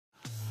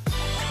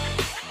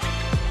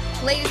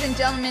Ladies and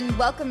gentlemen,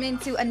 welcome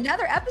into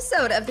another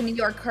episode of the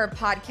YorkHER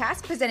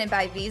podcast presented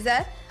by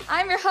Visa.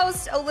 I'm your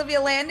host, Olivia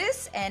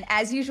Landis, and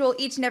as usual,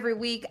 each and every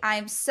week,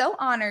 I'm so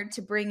honored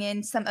to bring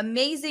in some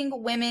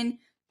amazing women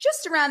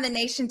just around the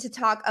nation to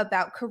talk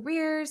about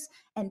careers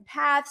and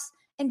paths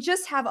and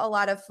just have a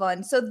lot of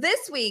fun. So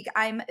this week,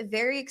 I'm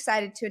very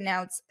excited to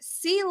announce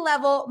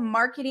C-level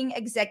marketing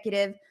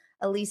executive,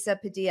 Elisa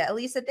Padilla.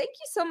 Elisa, thank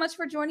you so much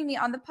for joining me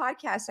on the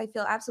podcast. I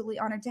feel absolutely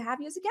honored to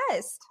have you as a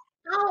guest.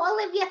 Oh,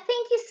 Olivia,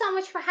 thank you so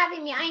much for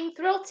having me. I'm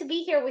thrilled to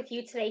be here with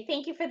you today.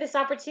 Thank you for this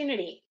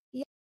opportunity.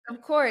 Yeah,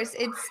 of course.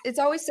 It's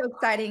always so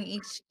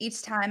exciting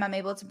each time I'm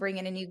able to bring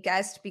in a new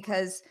guest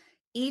because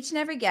each and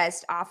every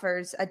guest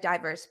offers a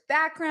diverse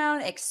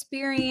background,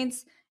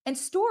 experience, and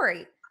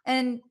story.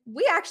 And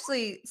we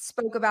actually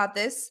spoke about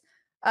this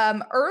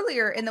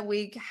earlier in the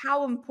week,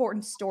 how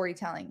important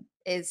storytelling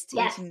is to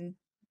Yes.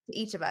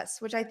 each of us,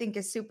 which I think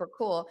is super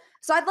cool.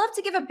 So I'd love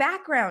to give a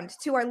background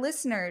to our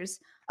listeners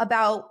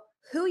about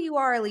who you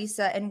are,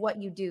 Elisa, and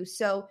what you do.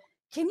 So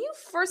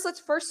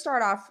let's first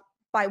start off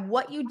by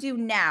what you do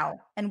now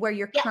and where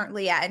you're Yeah.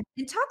 currently at,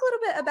 and talk a little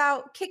bit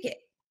about Kick It.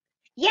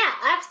 Yeah,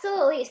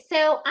 absolutely.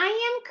 So I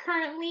am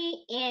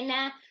currently in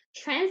a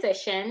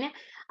transition.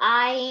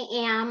 I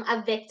am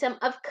a victim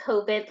of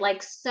COVID,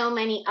 like so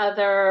many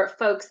other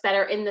folks that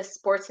are in the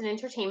sports and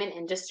entertainment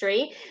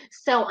industry.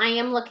 So I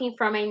am looking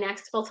for my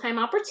next full-time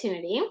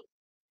opportunity.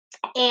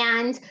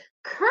 And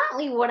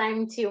currently, what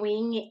I'm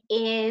doing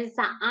is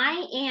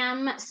I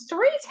am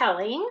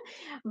storytelling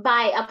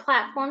by a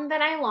platform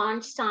that I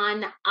launched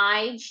on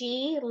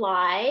IG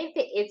Live.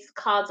 It's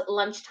called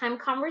Lunchtime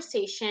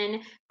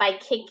Conversation by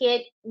Kick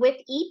It with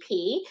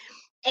EP.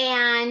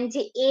 And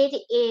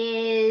it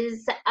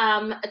is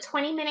a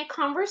 20-minute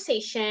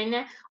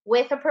conversation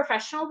with a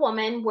professional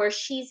woman where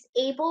she's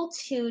able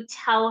to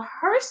tell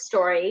her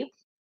story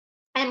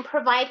and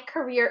provide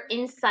career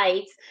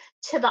insights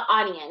to the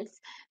audience.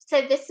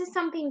 So this is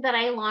something that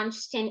I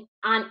launched in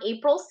on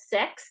April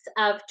 6th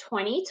of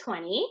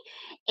 2020,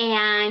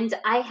 and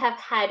I have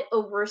had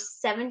over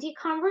 70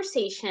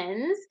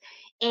 conversations,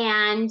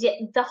 and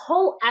the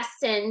whole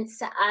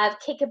essence of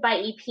Kick It by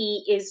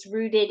EP is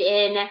rooted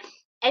in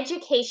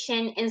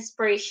education,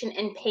 inspiration,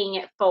 and paying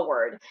it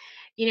forward.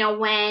 You know,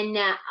 when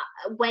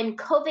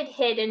COVID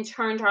hit and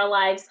turned our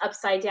lives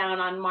upside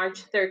down on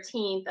March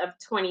 13th of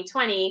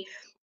 2020,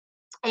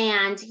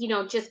 and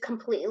just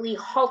completely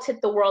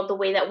halted the world the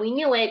way that we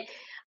knew it,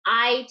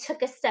 I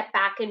took a step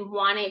back and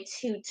wanted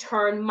to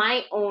turn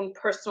my own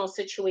personal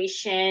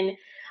situation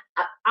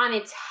on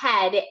its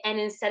head, and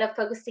instead of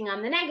focusing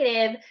on the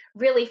negative,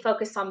 really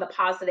focus on the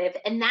positive.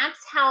 And that's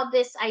how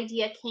this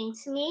idea came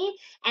to me,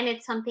 and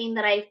it's something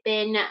that I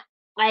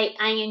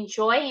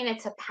enjoy, and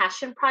it's a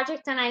passion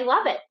project, and I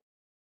love it.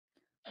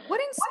 What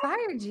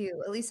inspired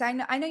you, Elisa?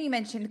 I know you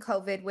mentioned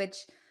COVID, which,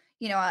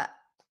 you know,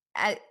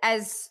 uh,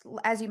 as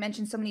you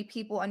mentioned, so many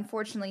people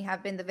unfortunately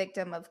have been the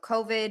victim of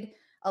COVID.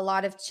 A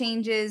lot of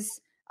changes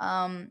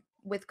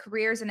with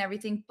careers and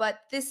everything.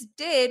 But this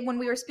did, when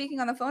we were speaking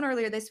on the phone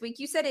earlier this week,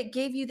 you said it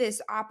gave you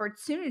this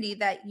opportunity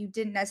that you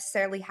didn't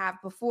necessarily have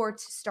before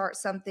to start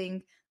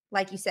something,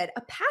 like you said,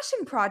 a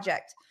passion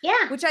project,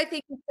 Yeah. which I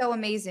think is so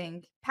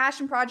amazing.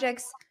 Passion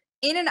projects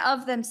in and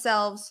of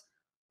themselves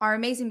are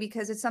amazing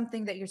because it's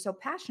something that you're so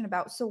passionate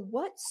about. So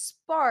what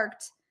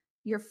sparked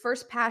your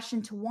first passion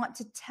to want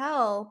to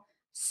tell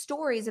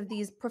stories of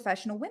these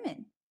professional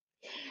women?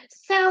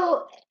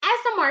 So, as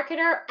a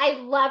marketer, I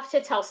love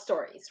to tell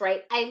stories,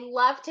 right? I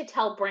love to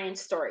tell brand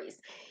stories.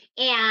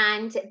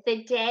 And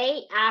the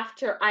day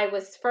after I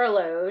was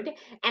furloughed,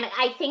 and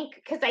I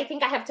think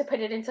I have to put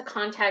it into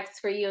context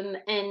for you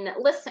and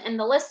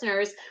the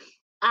listeners.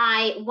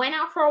 I went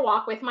out for a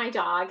walk with my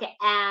dog,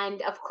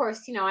 and of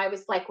course, I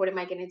was like, what am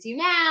I going to do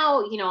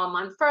now? I'm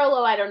on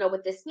furlough. I don't know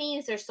what this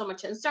means. There's so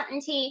much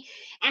uncertainty.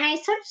 And I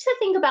started to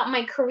think about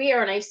my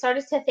career, and I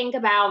started to think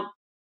about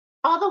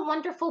all the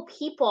wonderful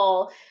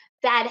people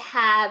that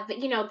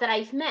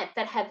I've met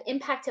that have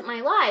impacted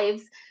my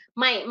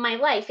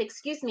life,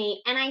 excuse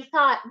me. And I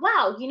thought,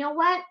 wow, you know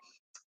what?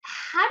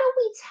 How do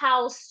we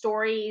tell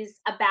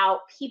stories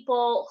about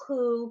people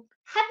who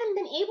haven't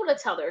been able to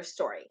tell their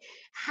story?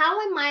 How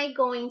am I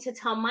going to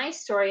tell my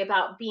story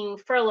about being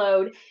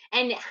furloughed,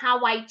 and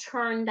how I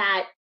turned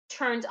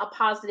a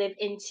positive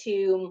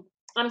into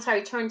I'm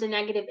sorry, turned a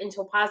negative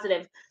into a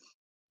positive?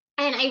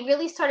 And I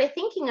really started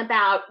thinking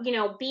about,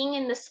 being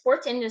in the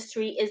sports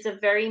industry is a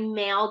very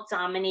male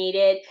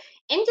dominated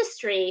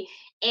industry.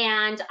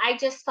 And I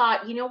just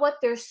thought, you know what,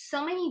 there's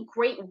so many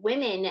great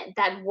women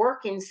that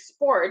work in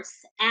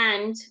sports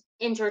and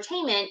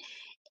entertainment.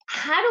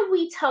 How do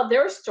we tell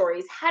their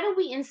stories? How do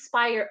we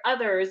inspire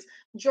others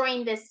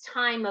during this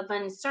time of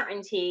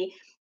uncertainty?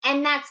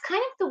 And that's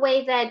kind of the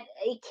way that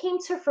it came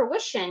to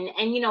fruition.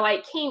 And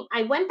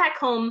I went back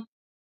home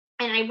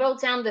and I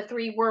wrote down the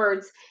 3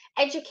 words: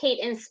 educate,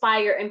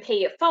 inspire, and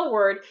pay it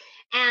forward.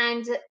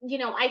 And,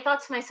 I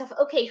thought to myself,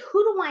 okay,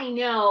 who do I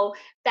know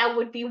that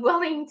would be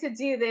willing to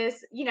do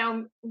this,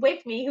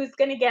 with me, who's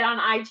going to get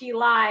on IG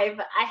Live?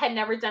 I had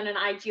never done an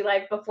IG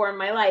Live before in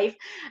my life.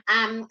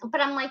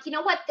 But I'm like, you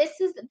know what? This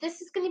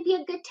is going to be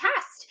a good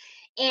test.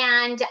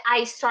 And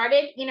I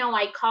started,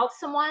 I called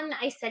someone.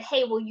 I said,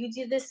 hey, will you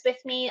do this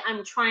with me?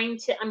 I'm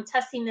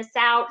testing this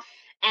out.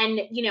 And,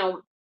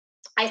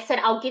 I said,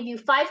 I'll give you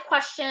 5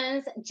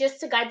 questions just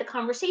to guide the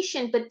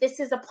conversation, but this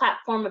is a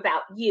platform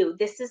about you.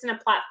 This isn't a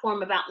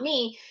platform about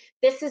me.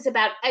 This is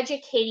about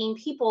educating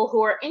people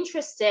who are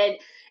interested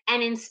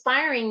and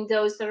inspiring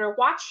those that are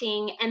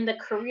watching. And the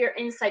career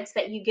insights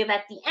that you give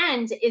at the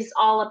end is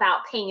all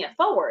about paying it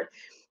forward.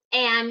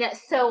 And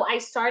so I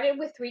started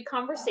with 3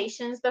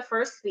 conversations the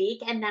first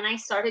week, and then I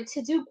started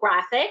to do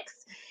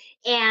graphics.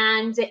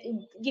 And,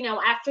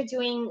 after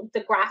doing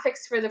the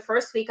graphics for the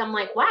first week, I'm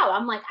like, wow,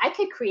 I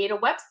could create a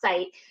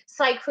website.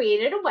 So I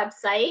created a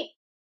website.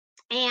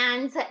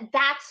 And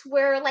that's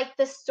where like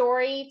the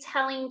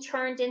storytelling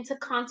turned into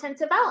content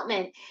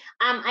development.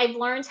 I've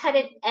learned how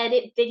to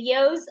edit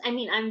videos. I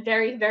mean, I'm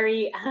very,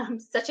 very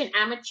such an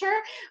amateur,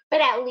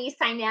 but at least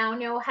I now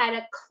know how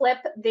to clip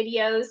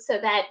videos so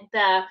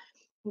that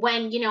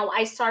when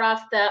I start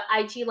off the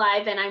IG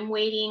live and I'm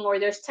waiting or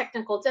there's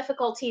technical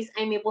difficulties,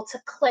 I'm able to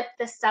clip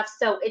the stuff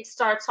so it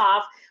starts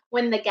off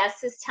when the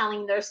guest is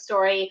telling their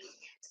story.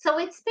 So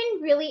it's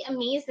been really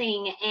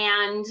amazing.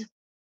 And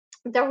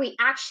the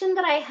reaction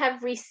that I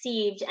have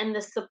received and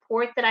the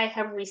support that I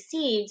have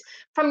received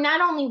from not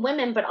only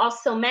women, but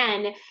also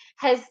men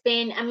has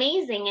been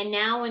amazing. And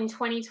now in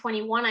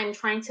 2021, I'm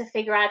trying to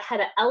figure out how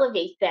to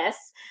elevate this,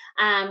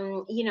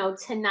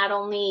 to not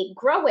only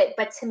grow it,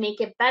 but to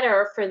make it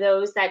better for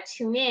those that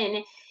tune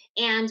in.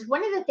 And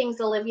one of the things,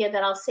 Olivia,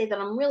 that I'll say that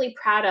I'm really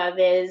proud of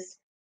is,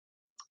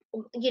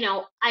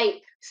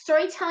 I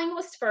storytelling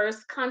was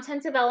first,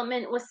 content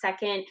development was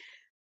second,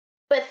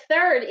 but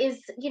third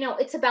is,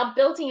 it's about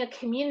building a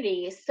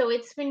community. So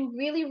it's been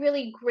really,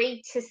 really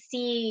great to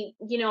see,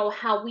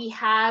 how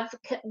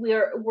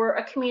we're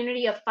a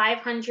community of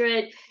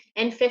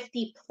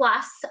 550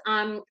 plus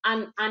on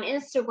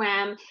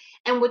Instagram.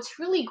 And what's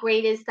really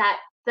great is that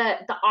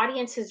the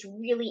audience is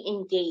really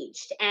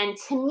engaged. And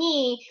to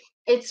me,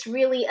 it's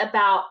really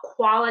about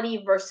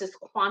quality versus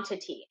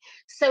quantity.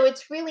 So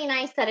it's really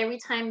nice that every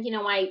time,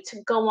 I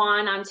to go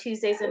on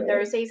Tuesdays and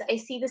Thursdays, I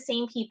see the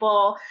same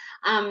people.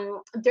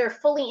 They're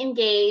fully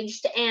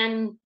engaged,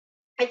 and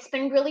it's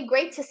been really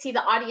great to see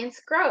the audience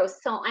grow.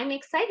 So I'm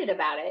excited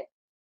about it.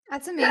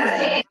 That's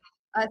amazing.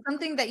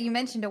 Something that you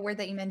mentioned, a word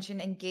that you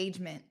mentioned,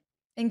 engagement.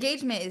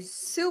 Engagement is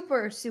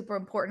super, super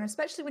important,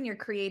 especially when you're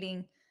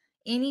creating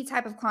any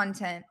type of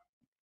content.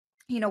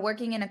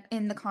 Working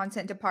in the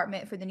content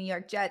department for the New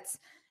York Jets,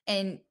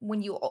 and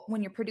when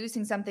you're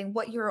producing something,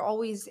 what you're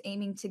always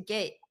aiming to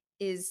get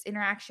is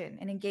interaction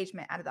and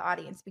engagement out of the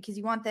audience, because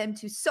you want them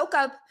to soak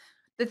up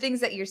the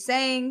things that you're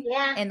saying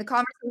Yeah. and the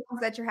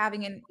conversations that you're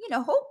having, and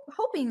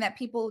hoping that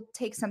people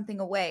take something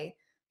away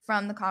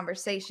from the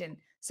conversation.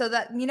 So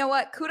that,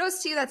 what,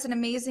 kudos to you. That's an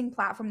amazing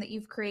platform that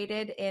you've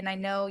created. And I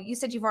know you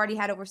said you've already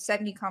had over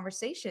 70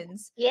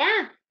 conversations.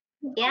 Yeah.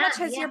 How Yeah. much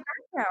has your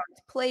background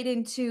played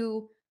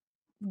into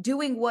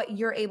doing what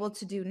you're able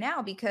to do now?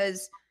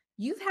 Because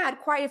you've had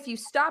quite a few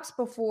stops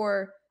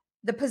before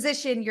the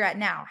position you're at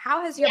now.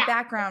 How has your Yeah.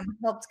 background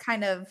helped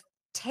kind of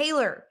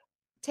tailor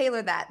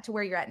that to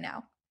where you're at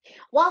now?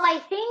 Well, I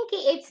think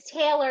it's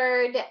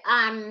tailored,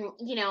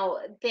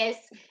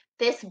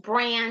 this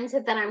brand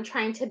that I'm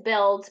trying to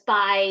build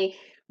by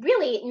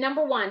really,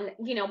 number one,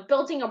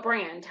 building a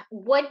brand.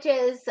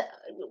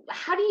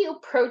 How do you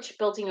approach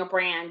building a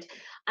brand?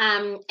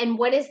 And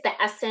what is the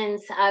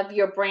essence of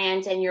your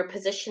brand and your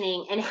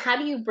positioning? And how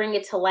do you bring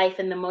it to life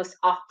in the most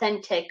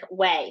authentic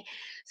way?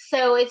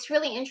 So it's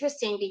really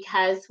interesting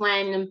because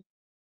when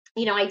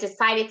I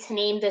decided to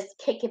name this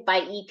Kick It by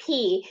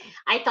EP,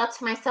 I thought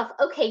to myself,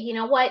 okay, you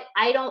know what?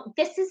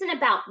 This isn't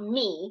about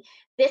me.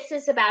 This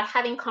is about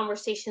having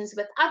conversations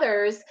with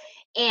others.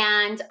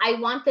 And I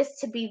want this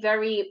to be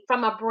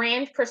from a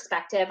brand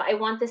perspective, I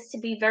want this to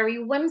be very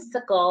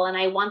whimsical, and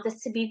I want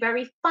this to be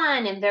very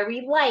fun and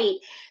very light.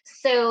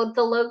 So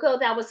the logo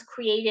that was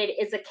created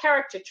is a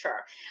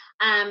caricature.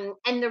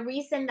 And the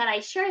reason that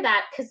I share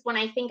that, because when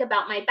I think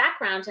about my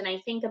background and I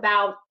think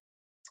about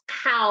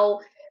how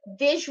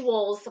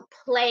visuals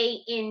play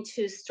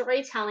into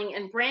storytelling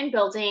and brand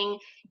building.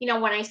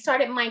 When I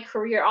started my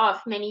career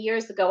off many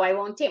years ago, I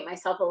won't date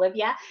myself,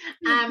 Olivia.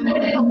 When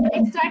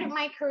I started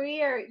my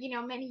career,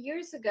 many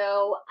years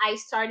ago, I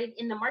started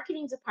in the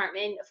marketing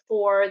department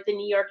for the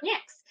New York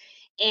Knicks.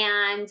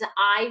 And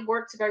I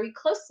worked very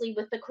closely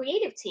with the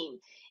creative team.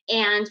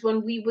 And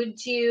when we would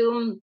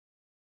do,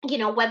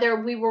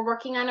 whether we were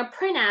working on a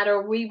print ad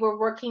or we were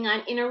working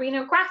on in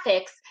arena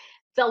graphics,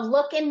 the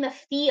look and the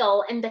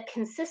feel and the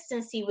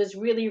consistency was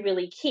really,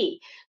 really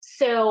key.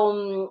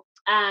 So,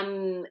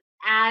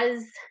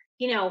 as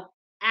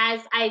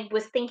as I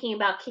was thinking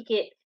about Kick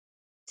It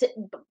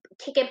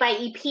Kick It by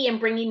EP and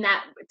bringing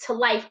that to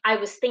life, I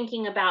was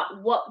thinking about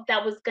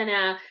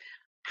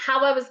how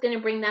I was going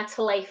to bring that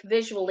to life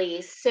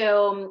visually.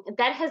 So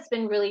that has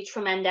been really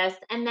tremendous.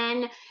 And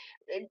then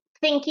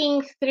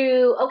thinking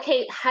through,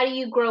 okay, how do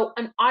you grow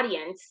an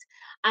audience?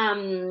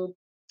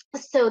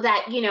 So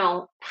that,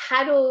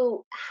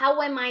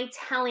 how am I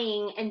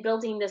telling and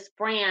building this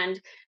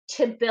brand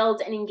to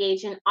build and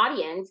engage an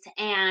audience?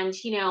 And,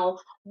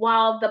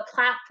 while the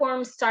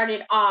platform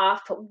started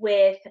off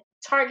with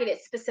targeted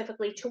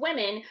specifically to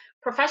women,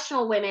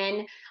 professional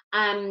women,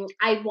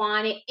 I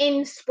wanted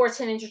in sports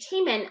and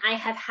entertainment, I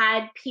have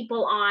had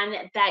people on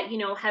that,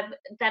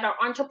 that are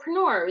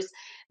entrepreneurs,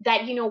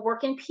 that,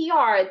 work in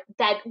PR,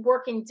 that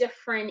work in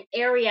different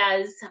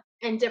areas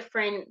and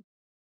different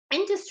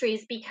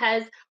industries,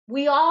 because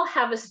we all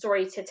have a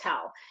story to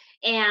tell.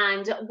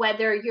 And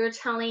whether you're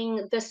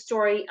telling the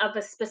story of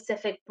a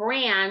specific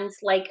brand,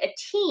 like a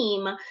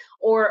team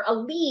or a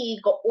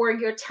league, or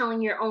you're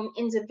telling your own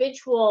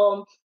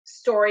individual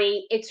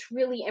story, it's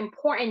really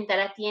important that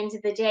at the end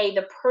of the day,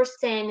 the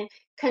person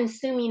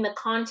consuming the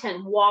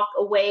content walk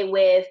away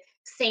with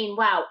saying,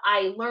 wow,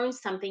 I learned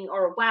something,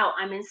 or wow,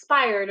 I'm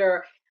inspired,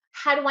 or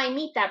how do I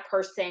meet that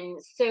person?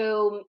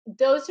 So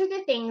those are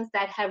the things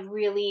that have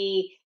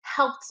really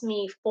helped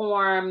me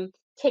form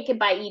Kick It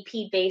by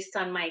EP based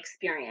on my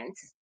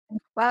experience.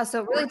 Wow,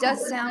 so it really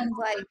does sound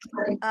like,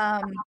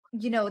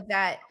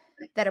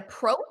 that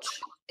approach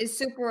is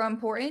super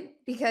important,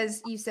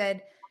 because you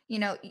said,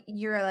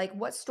 you're like,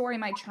 "What story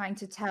am I trying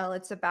to tell?"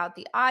 It's about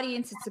the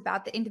audience, it's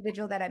about the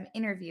individual that I'm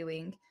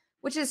interviewing,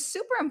 which is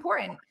super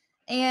important.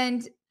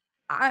 And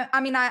I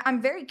mean,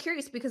 I'm very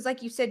curious, because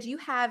like you said, you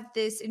have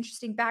this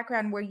interesting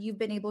background where you've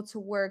been able to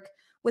work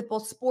with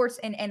both sports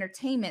and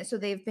entertainment, so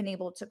they've been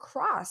able to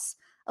cross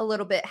a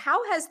little bit.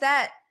 How has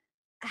that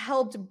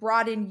helped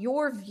broaden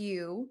your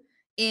view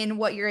in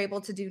what you're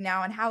able to do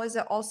now, and how has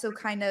it also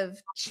kind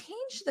of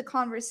changed the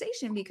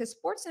conversation? Because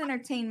sports and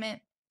entertainment,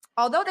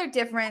 although they're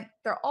different,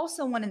 they're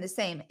also one and the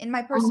same, in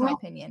my personal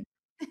opinion.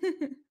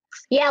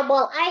 Yeah,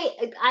 well,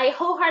 I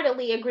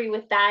wholeheartedly agree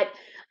with that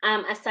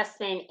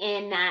assessment,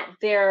 in that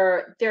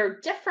they're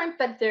different,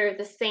 but they're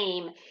the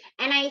same.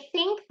 And I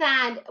think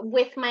that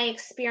with my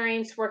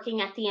experience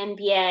working at the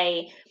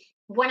NBA,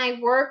 when I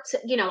worked,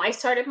 I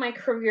started my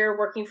career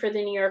working for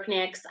the New York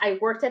Knicks. I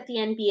worked at the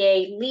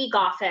NBA league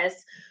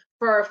office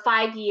for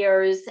 5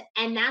 years,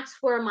 and that's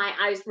where my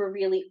eyes were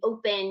really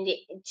opened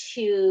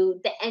to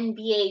the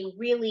NBA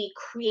really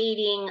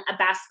creating a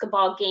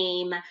basketball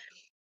game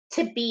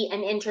to be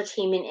an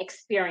entertainment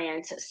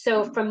experience.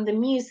 So from the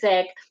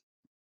music,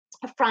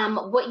 from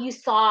what you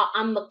saw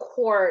on the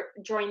court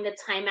during the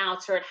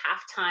timeouts or at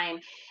halftime,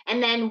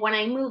 and then when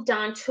I moved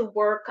on to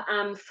work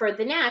for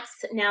the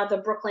Nets, now the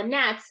Brooklyn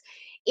Nets,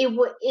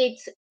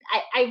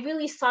 I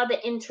really saw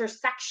the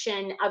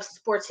intersection of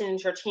sports and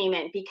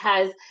entertainment,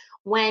 because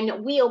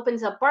when we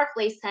opened up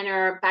Barclays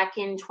Center back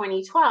in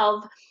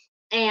 2012,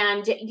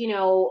 and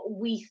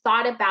we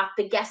thought about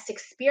the guest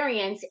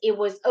experience, it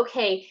was,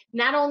 okay,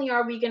 not only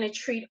are we going to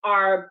treat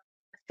our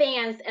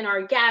fans and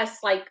our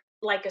guests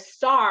like a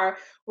star,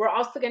 we're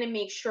also going to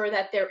make sure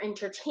that they're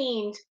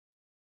entertained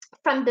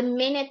from the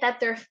minute that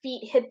their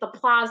feet hit the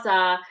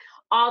plaza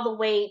all the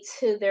way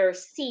to their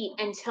seat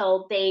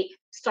until they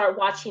start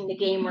watching the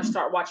game or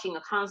start watching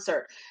a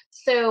concert.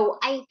 So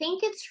I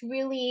think it's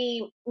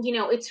really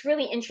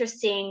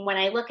interesting when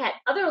I look at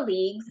other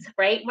leagues,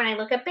 right? When I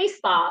look at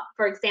baseball,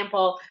 for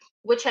example,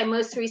 which I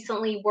most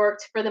recently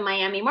worked for the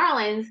Miami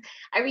Marlins,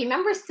 I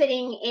remember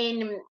sitting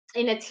in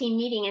a team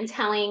meeting and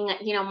telling,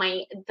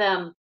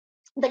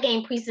 the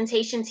game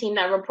presentation team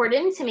that reported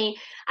into me,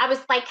 I was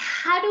like,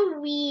 how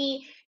do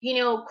we,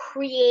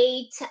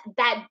 create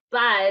that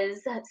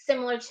buzz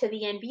similar to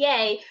the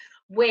NBA,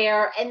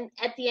 where, and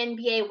at the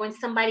NBA, when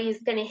somebody is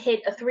going to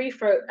hit a three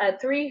throw,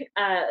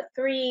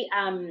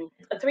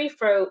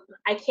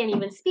 I can't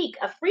even speak,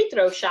 a free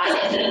throw shot,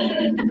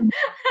 tongue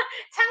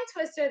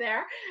twister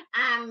there,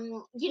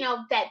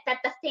 that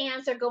the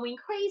fans are going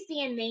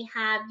crazy, and they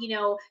have,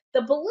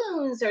 the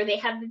balloons, or they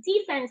have the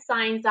defense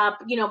signs up,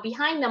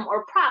 behind them,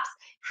 or props.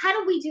 How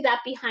do we do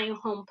that behind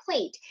home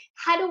plate?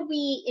 How do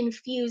we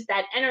infuse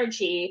that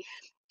energy?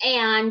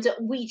 And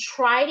we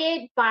tried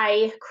it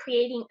by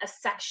creating a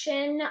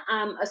section,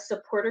 a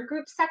supporter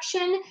group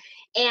section.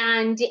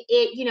 And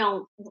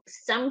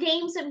some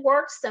games it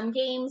worked, some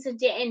games it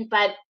didn't,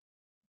 but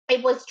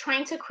it was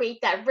trying to create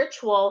that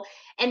ritual.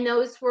 And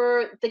those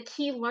were the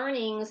key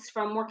learnings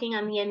from working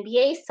on the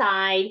NBA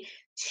side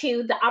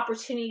to the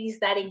opportunities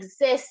that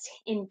exist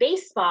in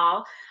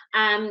baseball.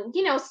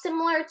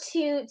 Similar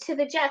to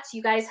the Jets,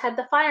 you guys had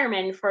the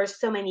firemen for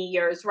so many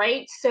years,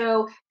 right?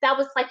 So that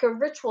was like a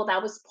ritual,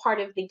 that was part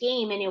of the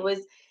game, and it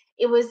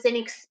was an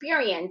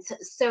experience.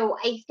 So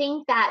I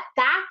think that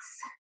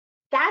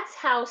that's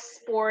how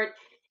sport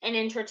and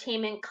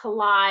entertainment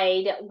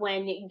collide,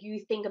 when you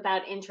think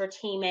about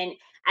entertainment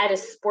at a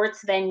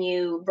sports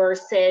venue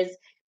versus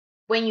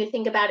when you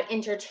think about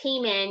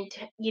entertainment,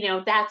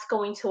 that's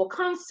going to a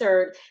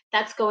concert,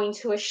 that's going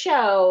to a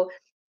show,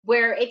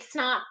 where it's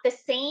not the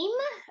same,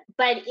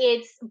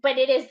 but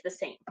it is the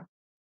same.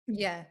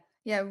 Yeah.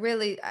 Yeah,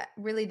 really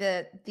really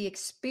the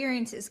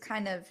experiences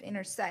kind of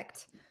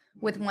intersect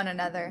with one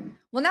another.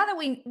 Well, now that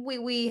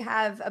we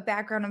have a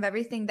background of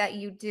everything that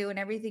you do and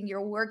everything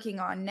you're working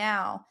on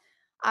now,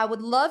 I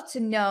would love to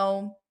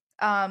know,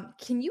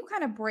 can you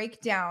kind of break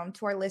down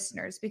to our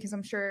listeners, because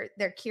I'm sure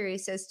they're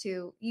curious as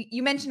to,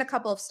 you mentioned a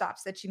couple of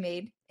stops that you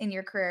made in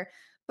your career,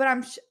 but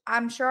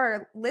I'm sure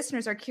our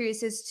listeners are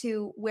curious as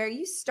to where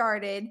you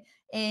started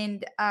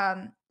and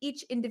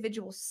each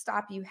individual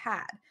stop you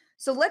had.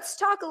 So let's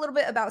talk a little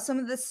bit about some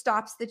of the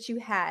stops that you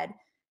had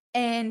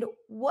and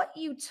what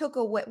you took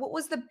away. What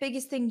was the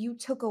biggest thing you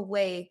took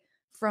away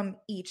from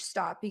each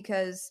stop?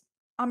 Because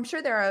I'm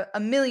sure there are a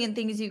million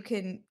things you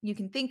can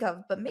think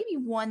of, but maybe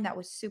one that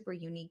was super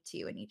unique to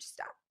you in each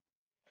stop.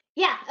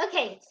 Yeah,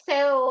 okay.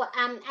 So,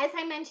 as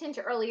I mentioned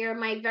earlier,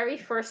 my very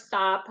first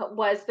stop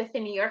was with the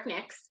New York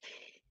Knicks.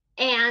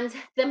 And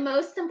the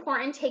most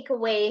important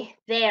takeaway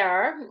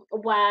there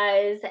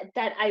was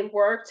that I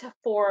worked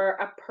for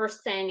a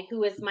person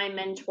who is my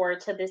mentor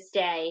to this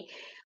day,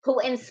 who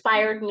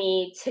inspired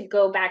me to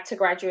go back to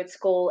graduate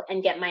school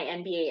and get my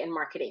MBA in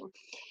marketing.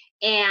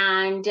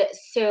 And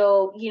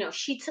so,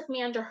 she took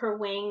me under her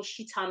wing.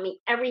 She taught me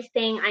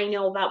everything I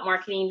know about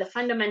marketing, the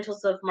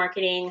fundamentals of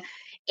marketing.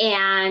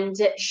 And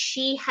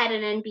she had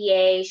an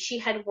MBA. She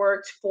had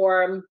worked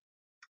for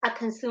a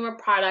consumer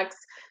products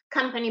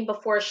company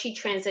before she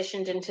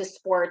transitioned into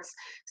sports.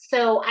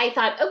 So I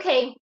thought,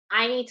 okay,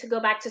 I need to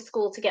go back to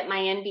school to get my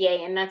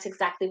MBA. And that's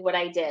exactly what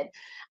I did.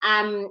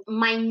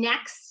 My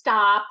next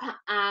stop,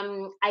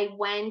 I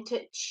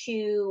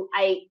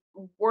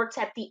worked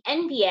at the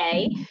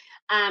NBA.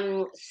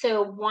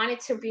 So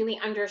wanted to really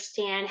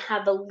understand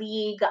how the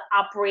league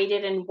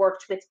operated and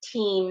worked with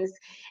teams.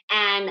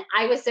 And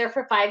I was there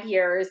for 5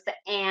 years,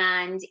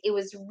 and it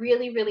was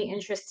really, really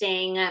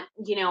interesting.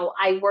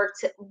 I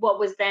worked what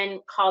was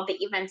then called the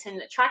events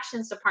and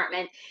attractions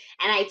department,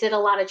 and I did a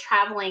lot of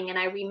traveling. And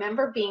I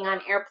remember being on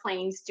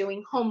airplanes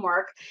doing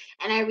homework.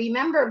 And I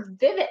remember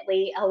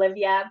vividly,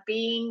 Olivia,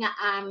 being,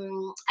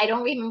 I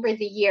don't remember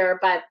the year,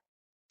 but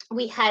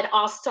we had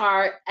All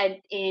Star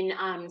in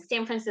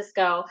San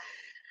Francisco,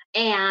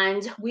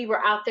 and we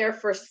were out there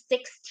for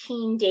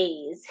 16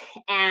 days.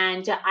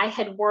 And I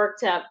had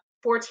worked a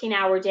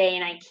 14-hour day,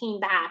 and I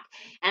came back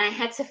and I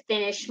had to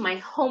finish my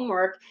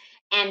homework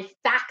and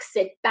fax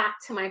it back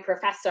to my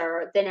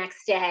professor the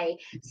next day.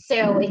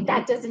 So if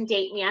that doesn't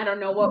date me, I don't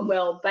know what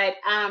will. But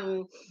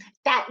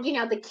that,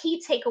 the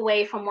key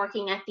takeaway from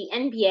working at the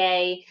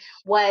NBA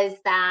was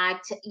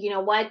that,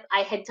 what,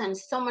 I had done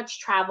so much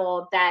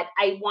travel that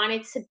I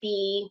wanted to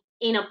be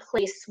in a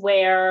place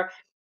where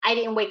I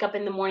didn't wake up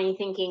in the morning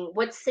thinking,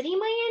 what city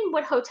am I in?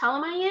 What hotel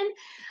am I in?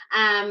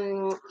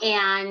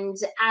 And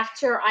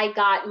after I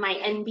got my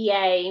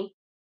MBA,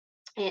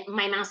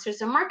 my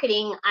master's in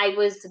marketing, I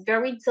was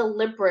very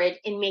deliberate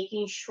in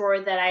making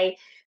sure that I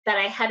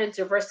had a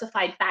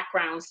diversified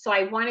background. So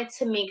I wanted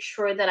to make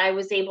sure that I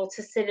was able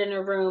to sit in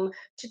a room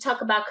to talk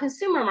about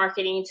consumer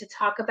marketing, to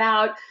talk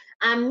about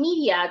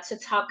media, to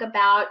talk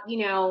about,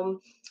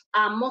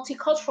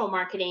 multicultural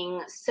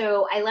marketing.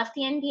 So I left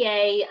the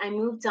NBA, I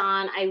moved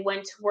on, I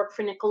went to work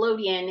for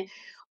Nickelodeon,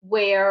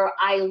 where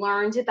I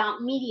learned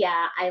about media,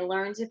 I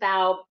learned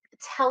about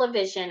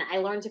television, I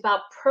learned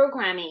about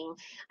programming,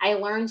 I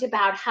learned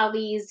about how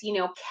these,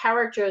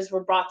 characters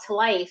were brought to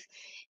life,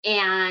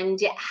 and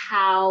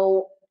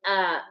how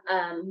a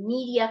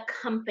media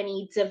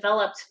company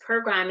developed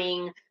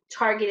programming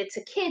targeted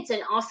to kids.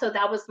 And also,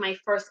 that was my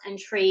first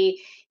entry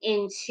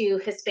into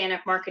Hispanic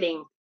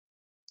marketing.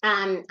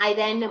 I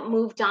then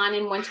moved on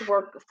and went to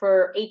work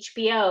for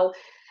HBO,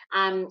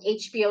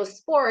 HBO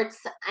Sports,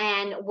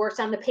 and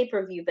worked on the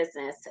pay-per-view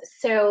business.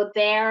 So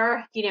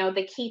there,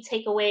 the key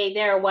takeaway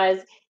there was,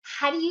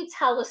 how do you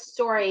tell a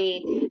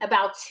story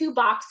about two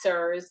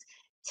boxers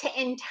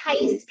to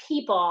entice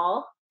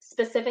people,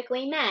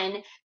 specifically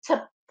men,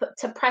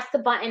 to press the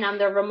button on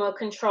their remote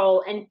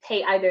control and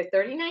pay either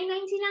 $39.99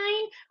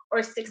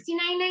 or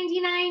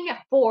 $69.99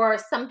 for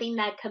something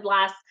that could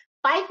last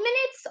 5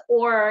 minutes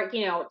or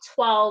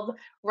 12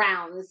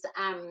 rounds.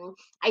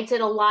 I did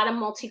a lot of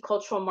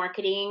multicultural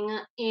marketing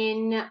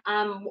in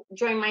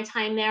during my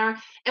time there.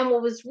 And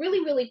what was really,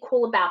 really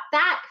cool about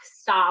that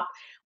stop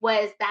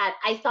was that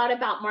I thought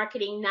about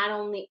marketing not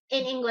only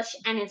in English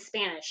and in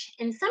Spanish.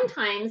 And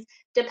sometimes,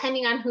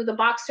 depending on who the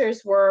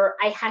boxers were,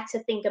 I had to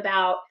think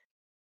about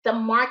the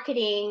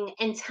marketing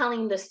and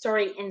telling the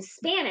story in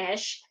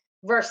Spanish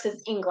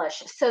versus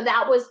English. So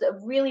that was a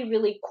really,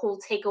 really cool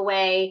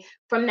takeaway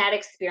from that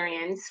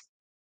experience.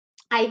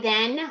 I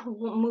then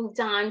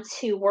moved on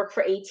to work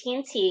for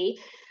AT&T.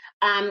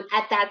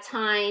 At that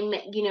time,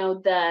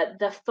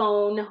 the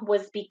phone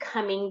was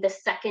becoming the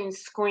second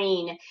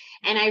screen,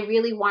 and I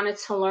really wanted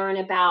to learn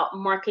about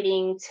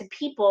marketing to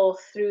people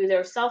through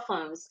their cell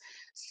phones.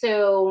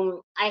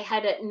 So I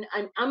had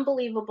an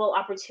unbelievable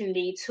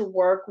opportunity to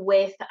work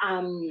with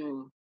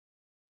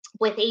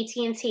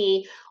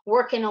AT&T,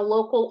 work in a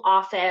local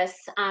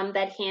office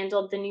that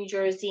handled the New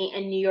Jersey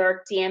and New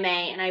York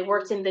DMA, and I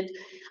worked in the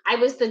I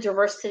was the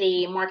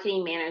diversity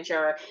marketing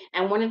manager.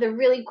 And one of the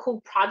really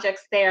cool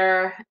projects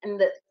there,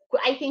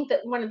 I think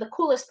that one of the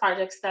coolest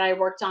projects that I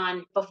worked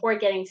on before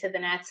getting to the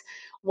Nets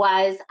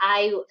was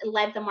I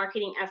led the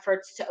marketing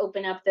efforts to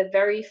open up the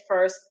very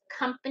first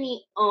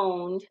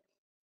company-owned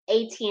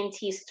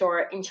AT&T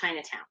store in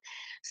Chinatown.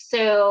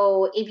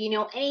 So if you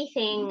know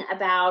anything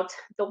about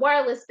the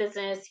wireless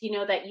business, you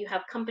know that you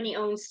have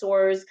company-owned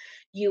stores,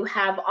 you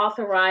have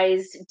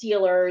authorized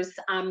dealers,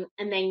 and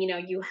then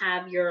you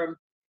have your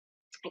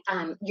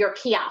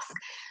kiosk.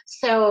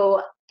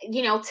 So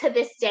to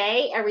this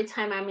day, every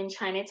time I'm in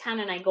Chinatown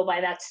and I go by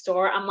that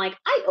store, I'm like,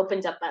 I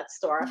opened up that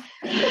store.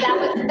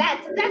 So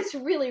that's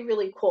really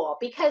really cool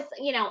because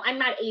I'm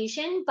not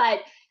Asian,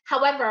 but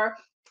however,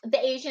 the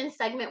Asian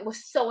segment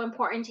was so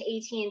important to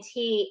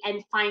AT&T,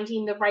 and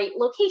finding the right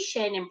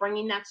location and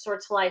bringing that store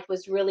to life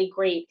was really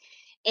great.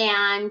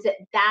 And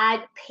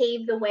that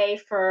paved the way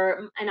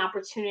for an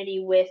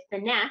opportunity with the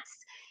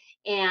Nets.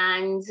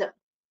 And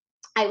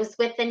I was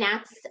with the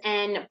Nets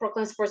and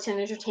Brooklyn Sports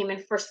and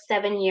Entertainment for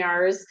 7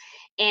 years.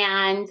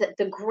 And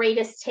the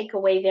greatest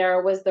takeaway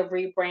there was the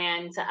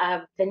rebrand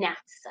of the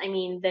Nets. I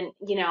mean,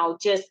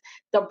 just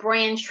the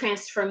brand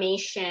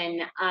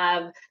transformation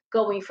of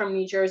going from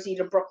New Jersey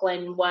to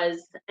Brooklyn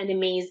was an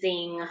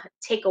amazing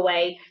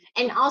takeaway.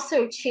 And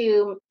also,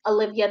 to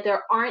Olivia,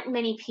 there aren't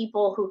many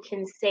people who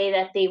can say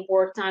that they've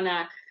worked on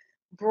a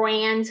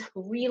brand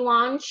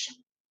relaunch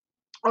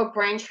or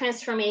brand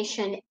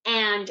transformation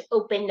and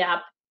opened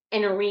up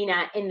an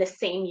arena in the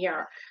same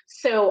year.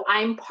 So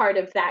I'm part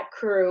of that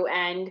crew,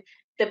 and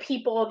the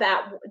people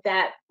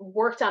that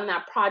worked on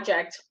that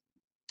project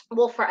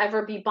will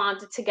forever be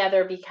bonded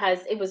together because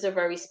it was a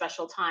very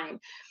special time.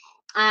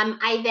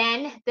 I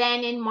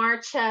then in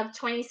March of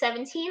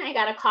 2017, I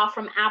got a call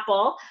from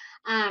Apple,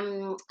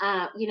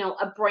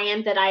 a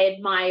brand that I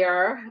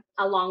admire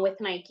along with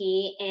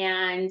Nike,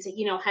 and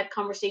had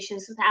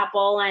conversations with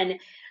Apple and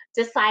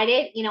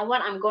decided,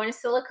 what, I'm going to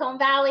Silicon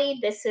Valley.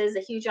 This is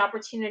a huge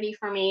opportunity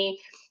for me.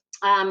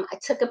 I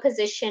took a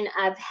position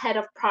of head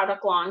of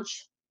product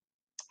launch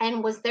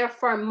and was there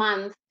for a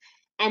month.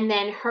 And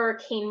then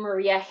Hurricane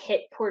Maria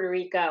hit Puerto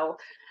Rico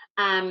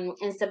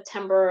in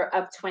September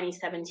of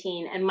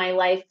 2017, and my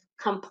life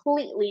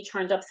completely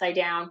turned upside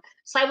down.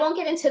 So I won't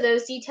get into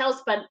those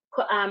details, but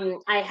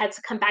I had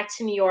to come back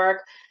to New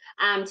York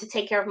to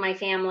take care of my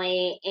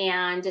family,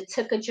 and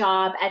took a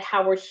job at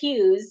Howard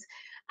Hughes.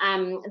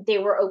 They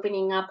were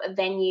opening up a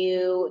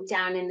venue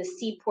down in the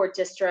Seaport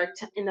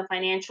District in the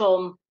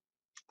financial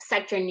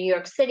sector in New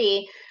York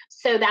City.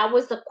 So that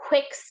was a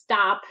quick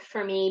stop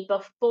for me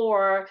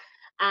before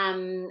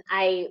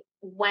I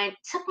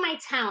took my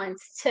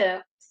talents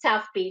to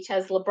South Beach,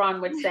 as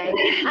LeBron would say.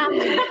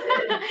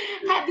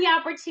 Had the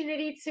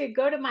opportunity to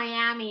go to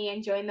Miami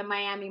and join the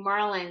Miami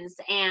Marlins.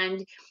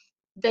 And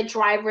the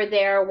driver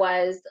there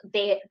was,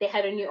 they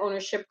had a new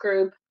ownership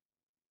group.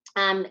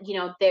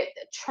 The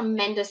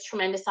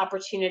tremendous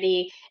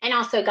opportunity, and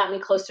also got me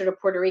closer to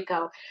Puerto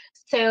Rico.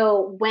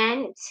 So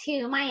went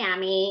to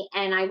Miami,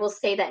 and I will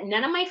say that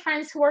none of my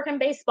friends who work in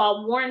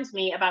baseball warned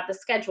me about the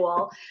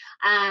schedule.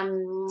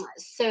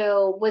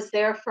 So was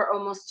there for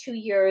almost 2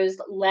 years,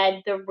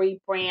 led the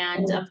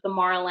rebrand of the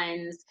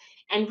Marlins,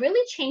 and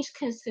really changed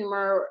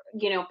consumer,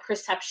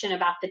 perception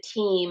about the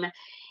team.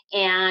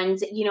 And,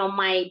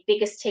 my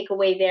biggest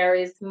takeaway there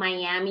is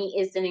Miami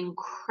is an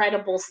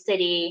incredible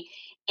city,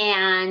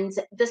 and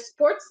the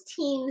sports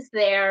teams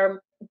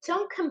there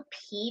don't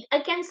compete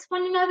against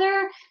one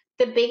another.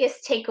 The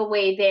biggest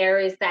takeaway there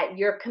is that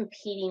you're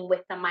competing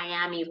with the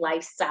Miami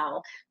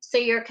lifestyle. So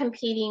you're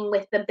competing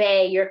with the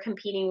bay, you're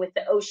competing with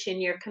the ocean,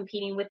 you're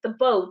competing with the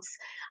boats.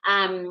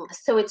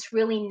 So it's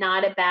really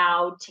not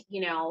about,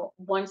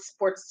 one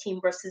sports team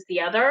versus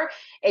the other.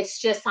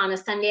 It's just on a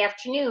Sunday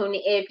afternoon,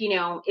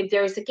 if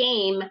there's a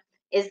game,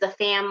 is the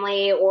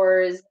family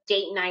or is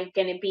date night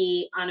going to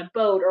be on a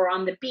boat or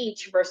on the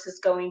beach versus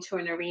going to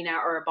an arena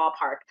or a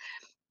ballpark?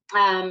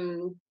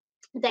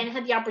 Then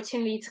had the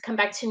opportunity to come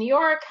back to New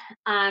York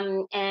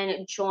and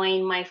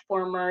join my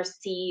former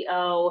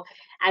CEO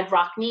at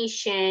Rock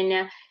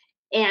Nation,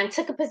 and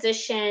took a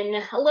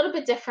position a little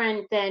bit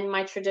different than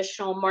my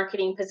traditional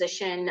marketing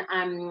position.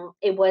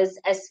 It was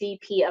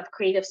SVP of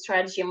Creative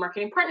Strategy and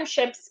Marketing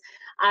Partnerships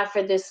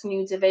for this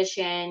new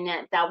division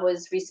that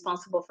was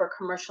responsible for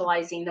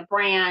commercializing the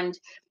brand.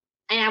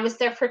 And I was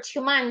there for 2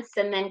 months,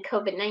 and then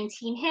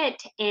COVID-19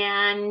 hit,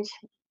 and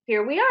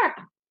here we are.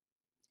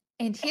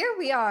 And here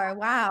we are.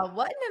 Wow,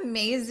 what an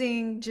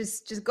amazing,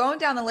 just going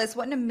down the list,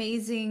 what an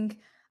amazing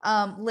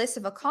list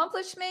of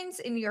accomplishments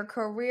in your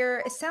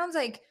career. It sounds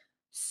like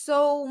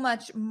so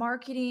much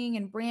marketing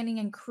and branding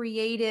and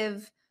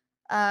creative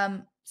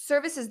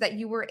services that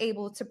you were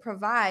able to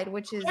provide,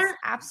 which is Yeah.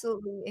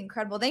 absolutely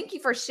incredible. Thank you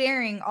for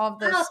sharing all of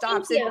those Oh,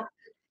 thank stops. you.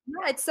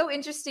 Yeah, it's so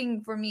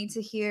interesting for me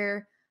to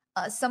hear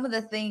some of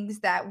the things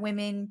that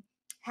women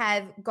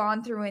have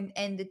gone through,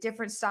 and the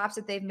different stops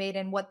that they've made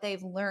and what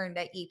they've learned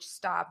at each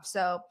stop.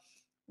 So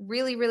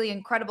really, really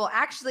incredible.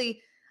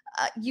 Actually,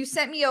 You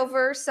sent me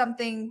over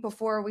something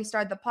before we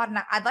started the pod, and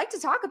I'd like to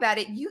talk about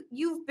it.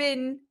 You've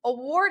been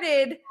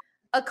awarded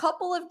a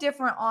couple of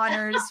different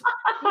honors,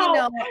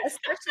 Oh,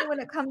 especially when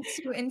it comes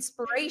to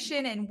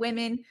inspiration and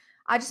women.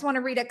 I just want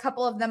to read a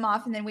couple of them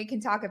off, and then we can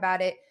talk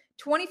about it.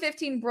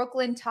 2015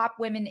 Brooklyn Top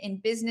Women in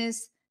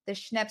Business, the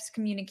Schneps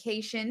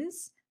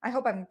Communications. I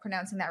hope I'm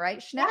pronouncing that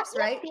right. yep, Schneps, yep,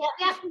 right? yep,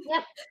 yep,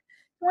 yep.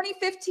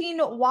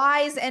 2015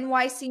 WISE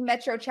NYC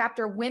Metro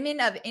Chapter Women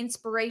of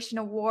Inspiration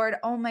Award.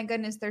 Oh my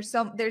goodness,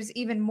 there's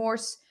even more.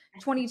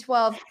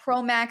 2012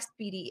 Promax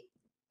BD.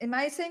 Am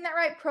I saying that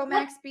right? Yep,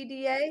 Promax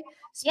BDA yep.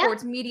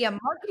 Sports Media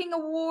Marketing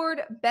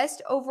Award,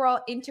 Best Overall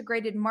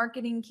Integrated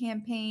Marketing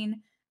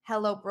Campaign.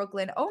 Hello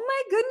Brooklyn. Oh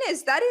my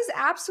goodness, that is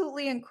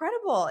absolutely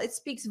incredible. It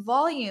speaks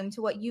volume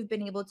to what you've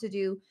been able to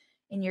do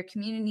in your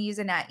communities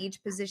and at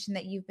each position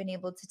that you've been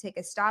able to take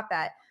a stop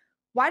at.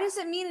 Why does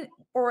it mean,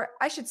 or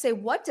I should say,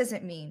 what does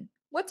it mean?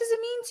 What does it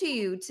mean to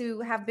you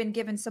to have been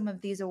given some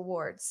of these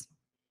awards?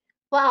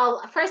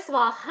 Well, first of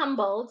all,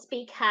 humbled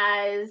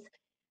because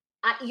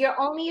you're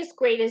only as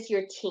great as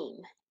your team.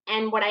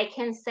 And what I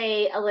can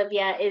say,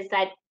 Olivia, is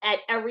that at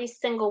every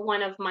single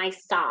one of my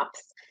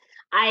stops,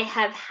 I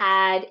have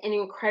had an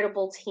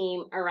incredible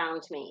team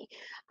around me.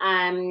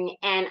 And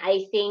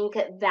I think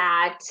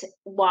that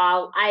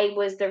while I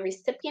was the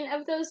recipient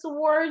of those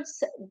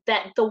awards,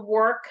 that the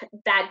work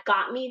that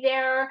got me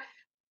there,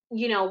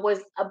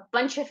 was a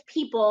bunch of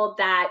people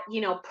that,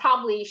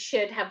 probably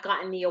should have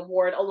gotten the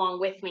award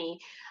along with me.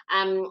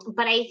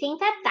 But I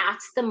think that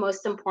that's the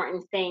most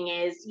important thing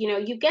is,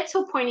 you get to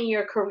a point in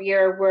your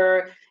career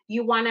where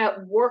you want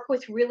to work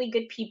with really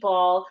good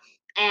people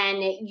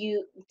and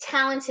you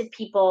talented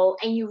people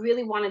and you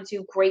really want to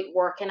do great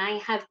work. And I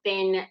have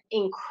been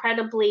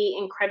incredibly,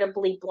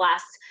 incredibly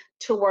blessed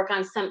to work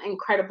on some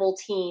incredible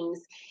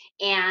teams.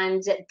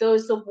 And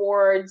those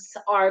awards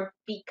are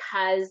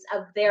because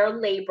of their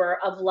labor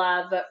of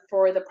love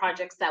for the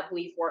projects that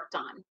we've worked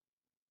on.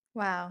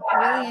 Wow,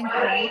 really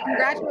incredible. Well,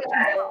 congratulations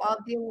for all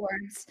of the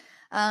awards.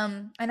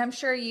 And I'm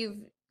sure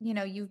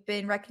you've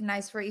been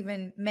recognized for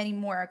even many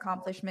more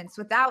accomplishments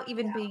without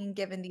even being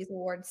given these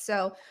awards.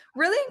 So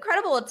really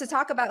incredible to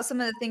talk about some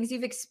of the things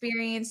you've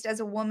experienced as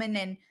a woman.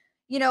 And,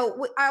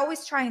 I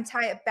always try and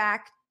tie it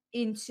back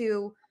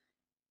into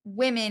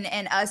women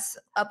and us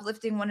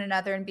uplifting one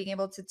another and being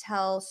able to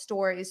tell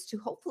stories to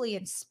hopefully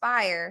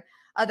inspire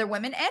other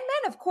women and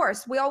men. Of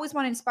course, we always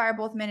want to inspire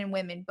both men and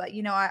women, but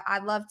I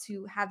love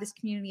to have this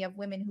community of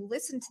women who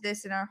listen to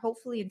this and are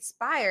hopefully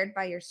inspired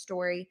by your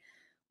story.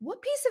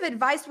 What piece of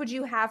advice would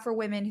you have for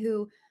women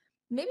who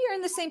maybe are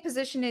in the same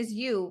position as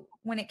you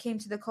when it came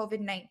to the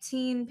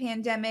COVID-19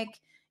 pandemic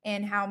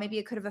and how maybe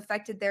it could have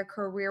affected their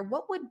career?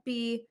 What would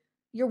be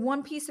your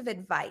one piece of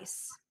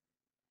advice?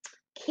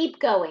 Keep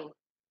going.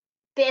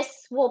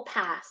 This will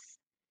pass.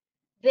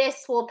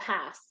 This will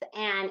pass.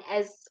 And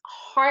as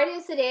hard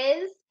as it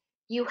is,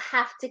 you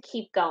have to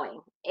keep going.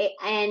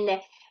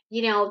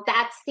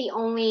 That's the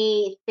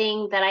only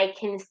thing that I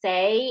can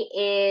say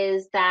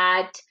is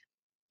that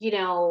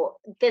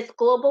this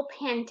global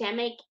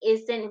pandemic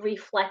isn't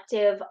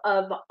reflective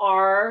of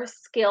our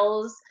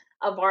skills,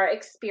 of our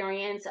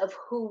experience, of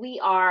who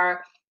we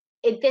are.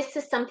 This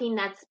is something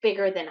that's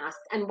bigger than us.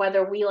 And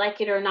whether we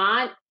like it or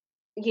not,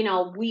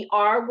 we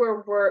are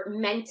where we're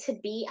meant to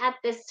be at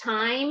this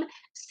time.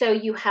 So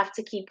you have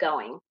to keep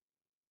going.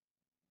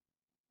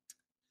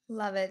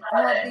 Love it.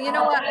 Well, you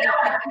know what?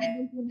 I can't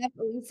thank you enough,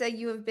 Elisa.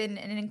 You have been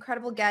an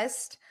incredible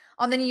guest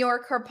on the New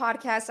Yorker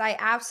podcast. I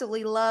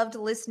absolutely loved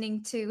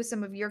listening to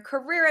some of your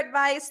career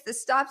advice, the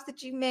stops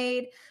that you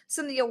made,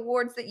 some of the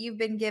awards that you've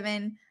been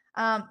given.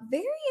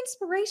 Very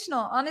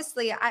inspirational.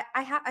 Honestly,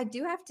 I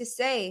do have to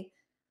say,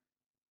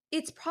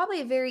 it's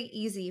probably very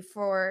easy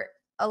for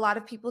a lot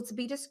of people to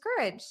be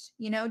discouraged,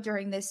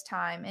 during this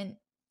time. And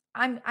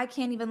I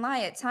can't even lie.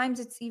 At times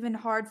it's even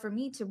hard for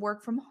me to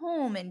work from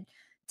home and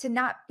to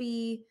not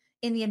be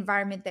in the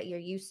environment that you're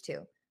used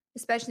to,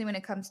 especially when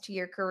it comes to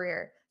your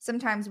career.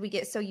 Sometimes we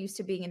get so used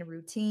to being in a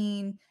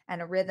routine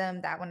and a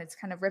rhythm that when it's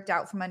kind of ripped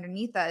out from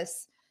underneath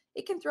us,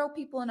 it can throw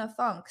people in a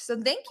funk. So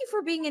thank you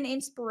for being an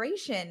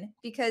inspiration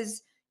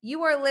because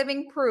you are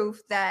living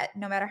proof that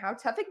no matter how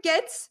tough it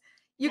gets,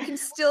 you can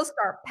still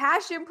start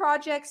passion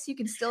projects. You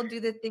can still do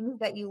the things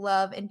that you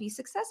love and be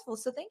successful.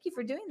 So thank you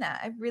for doing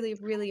that. I really,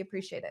 really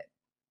appreciate it.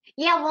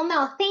 Yeah, well,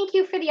 no, thank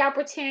you for the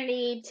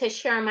opportunity to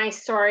share my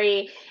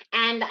story.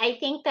 And I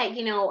think that,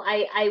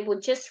 I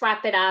would just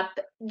wrap it up,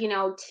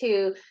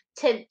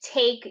 to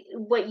take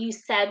what you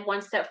said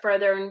one step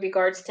further in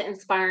regards to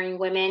inspiring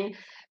women.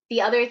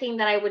 The other thing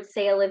that I would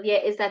say, Olivia,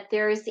 is that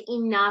there is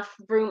enough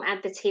room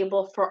at the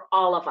table for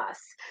all of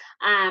us.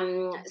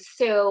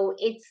 So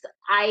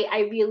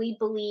I really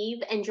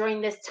believe, and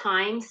during this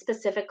time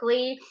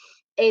specifically,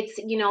 it's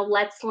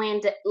let's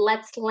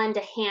lend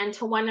a hand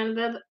to one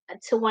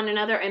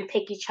another and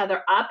pick each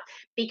other up,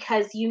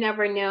 because you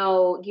never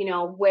know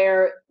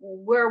where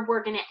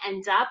we're going to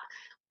end up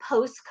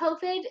post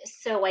COVID.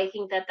 So I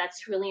think that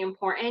that's really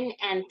important,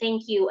 and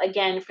thank you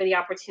again for the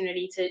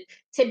opportunity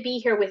to be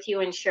here with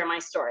you and share my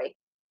story.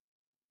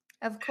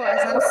 Of course.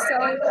 I'm so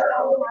happy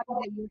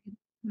that you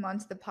came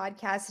onto the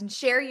podcast and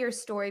share your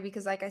story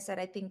because like I said,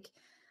 I think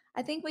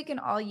we can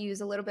all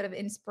use a little bit of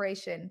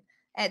inspiration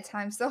at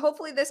times. So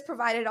hopefully this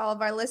provided all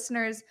of our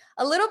listeners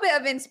a little bit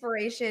of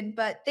inspiration.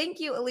 But thank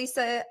you,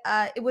 Elisa.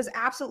 It was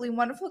absolutely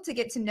wonderful to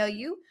get to know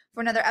you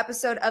for another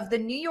episode of the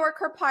New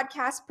Yorker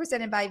podcast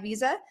presented by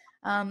Visa.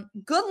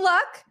 Good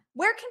luck.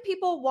 Where can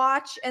people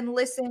watch and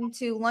listen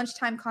to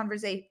Lunchtime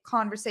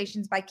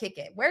Conversations by Kick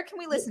It? Where can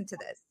we listen to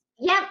this?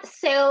 Yep.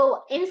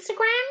 So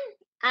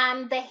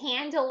Instagram, the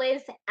handle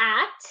is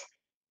at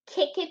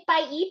Kick It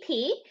by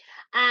EP.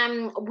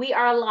 We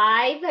are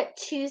live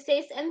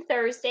Tuesdays and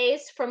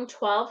Thursdays from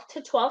 12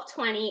 to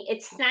 12:20.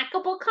 It's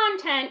snackable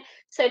content,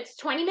 so it's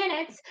 20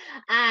 minutes.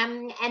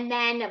 And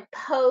then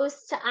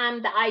post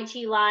the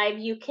IG live,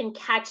 you can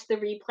catch the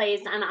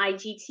replays on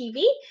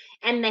IGTV,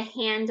 and the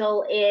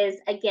handle is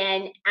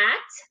again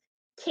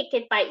at Kick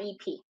It by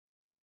EP.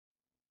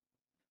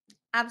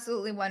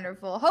 Absolutely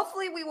wonderful.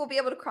 Hopefully, we will be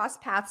able to cross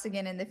paths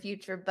again in the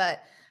future.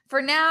 But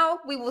for now,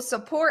 we will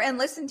support and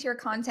listen to your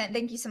content.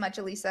 Thank you so much,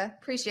 Elisa.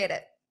 Appreciate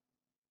it.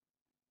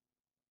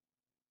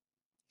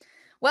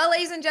 Well,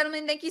 ladies and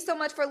gentlemen, thank you so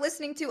much for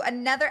listening to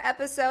another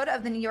episode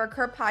of the New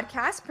Yorker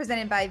podcast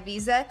presented by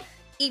Visa.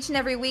 Each and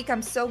every week,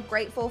 I'm so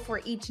grateful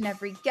for each and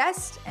every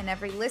guest and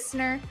every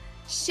listener.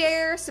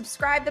 Share,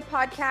 subscribe to the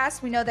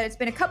podcast. We know that it's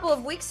been a couple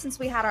of weeks since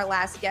we had our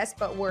last guest,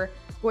 but we're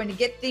going to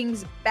get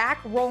things back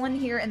rolling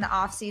here in the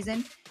off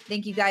season.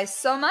 Thank you guys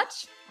so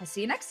much. I'll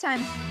see you next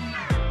time.